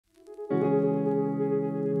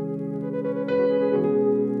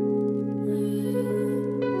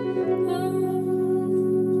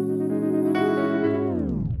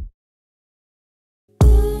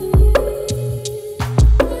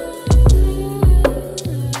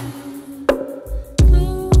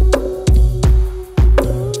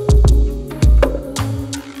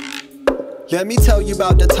Let me tell you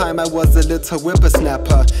about the time I was a little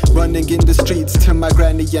whippersnapper, running in the streets to my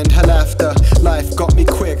granny and her laughter. Life got me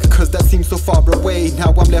quick, cause that seems so far away.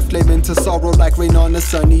 Now I'm left living to sorrow like rain on a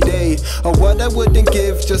sunny day. Or what I wouldn't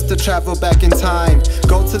give just to travel back in time.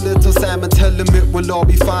 Go to little Sam and tell him it will all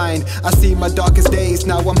be fine. I see my darkest days,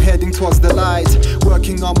 now I'm heading towards the light.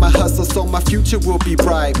 Working on my hustle so my future will be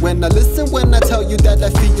bright. When I listen, when I tell you that I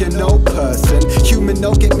fear no person. Human,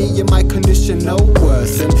 no, get me in my condition, no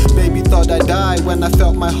worsen. Baby thought I die when I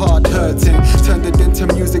felt my heart hurting. Turned it into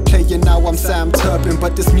music playing, now I'm Sam Turpin.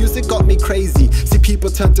 But this music got me crazy, see people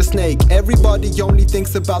turn to snake. Everybody only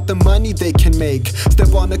thinks about the money they can make.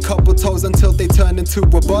 Step on a couple toes until they turn into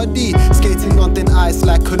a body. Skating on thin ice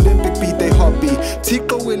like Olympic be their hobby.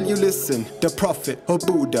 Tico, will you listen? The prophet or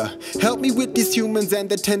Buddha, help me with these humans and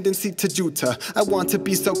the tendency to juta. I want to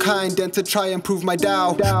be so kind and to try and prove my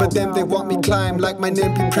Tao, but then they want me climb like my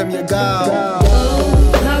name be Premier Gao.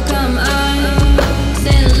 Oh, how come I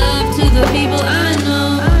send love to the people I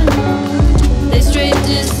know? They straight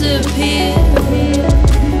disappear,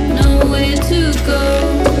 nowhere to go.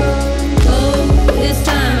 Oh, it's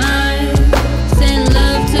time I send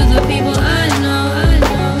love to the people I know.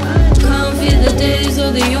 Can't feel the days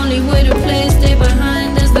or the only way to play. Stay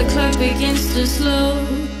behind as the clock begins to slow.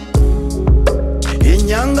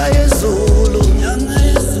 Inyanga yezulu,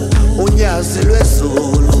 unyazi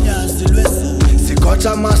lwezulu,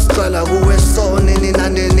 sikhotsha masicala kuwe sone nina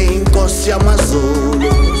nini inkosi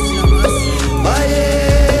yamazulu.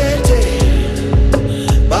 Bayethe,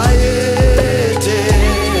 bayethe,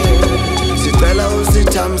 sicela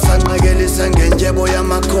usithamsa nqakelise ngenjebo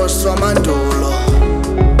yamakhosi wamandulo.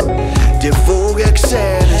 Ndivuke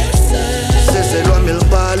ekuseni, sezelwami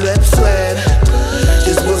libalwe ebusweni.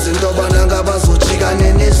 Ndisibuza into yobana ngabazojika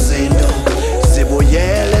nini izinto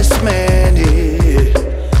zibuyele esimeni.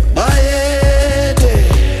 Bayethe,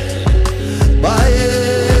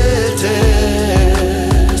 bayethe,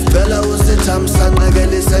 sicela usithamsa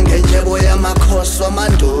nqakelise ngenjebo yamakhosi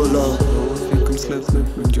wamandulo. I think I'm slipping,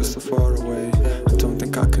 I'm just so far away. I don't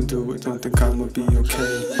think I can do it, don't think I'ma be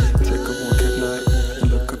okay. Take a walk at night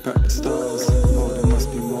and look up at the stars. Oh, there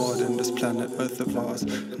must be more than this planet Earth of ours.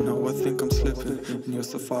 No, I think I'm slipping, and you're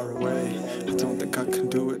so far away. I don't think I can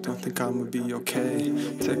do it, don't think I'ma be okay.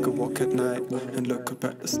 Take a walk at night and look up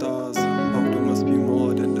at the stars. Oh, there must be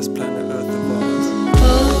more than this planet Earth of ours.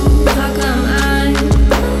 Oh, how come I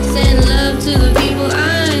send love to the people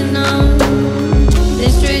I know? They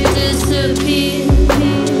straight disappear,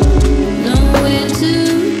 nowhere to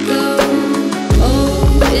go.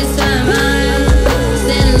 Oh, it's time I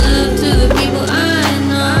send love to the people I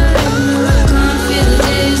know. Can't feel the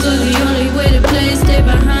days or the only way to play. Stay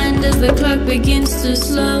behind as the clock begins to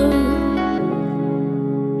slow.